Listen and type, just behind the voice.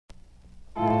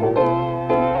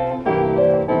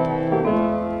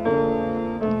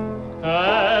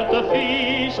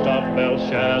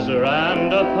Belshazzer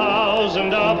and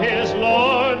 1,000 of his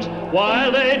lords,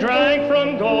 while they drank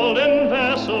from golden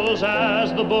vessels,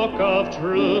 as the book of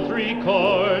truth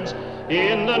records.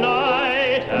 In the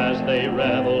night, as they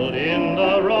reveled in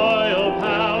the royal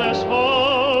palace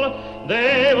hall,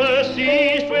 they were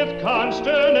seized with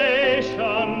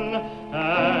consternation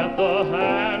at the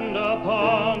hand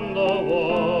upon the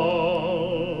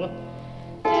wall.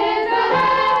 'Tis the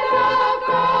hand of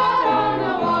God on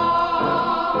the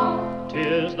wall.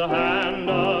 'Tis the hand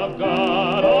of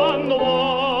God on the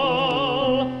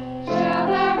wall. Shall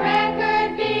the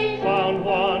record be Found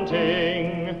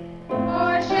wanting,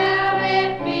 or shall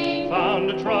it be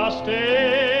found trusting.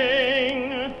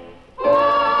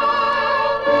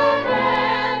 while the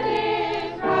hand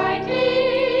is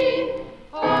writing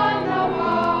on the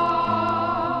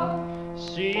wall?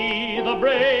 See the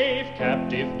brave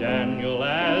captive Daniel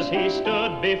as he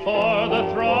stood before the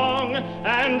throng,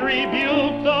 and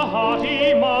rebuked the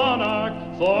haughty monarch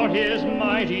for his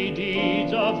mighty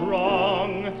deeds of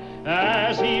wrong.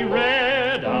 As he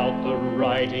read out the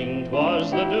writing,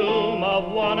 'twas the doom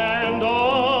of one and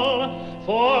all,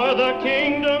 for the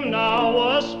kingdom now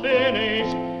was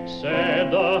finished,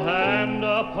 said the hand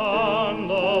upon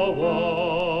the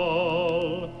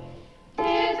wall.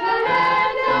 'Tis the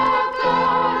hand of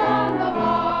God on the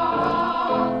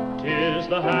wall. 'Tis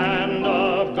the hand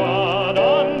of God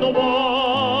on the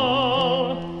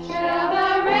wall. Shall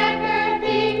the record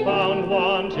be Found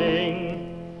wanting,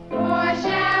 or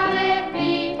shall it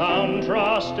be found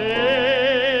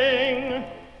trusting.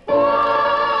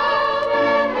 while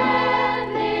the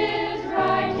hand is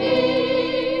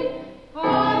writing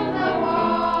on the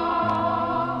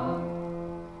wall?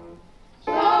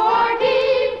 So our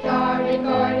deeds are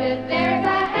recorded, there's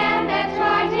a hand that's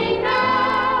writing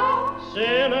now.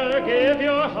 Sinner, give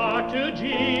your heart to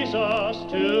Jesus,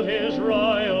 to his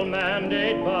royal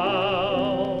mandate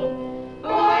bow.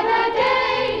 For the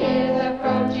day is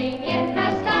approaching, it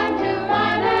has come to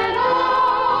one and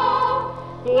all.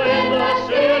 When the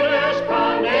sinner's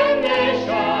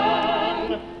condemnation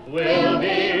will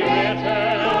be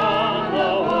written on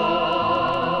the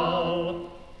wall.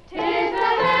 'Tis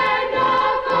the hand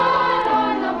of God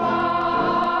on the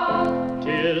wall.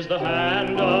 'Tis the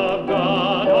hand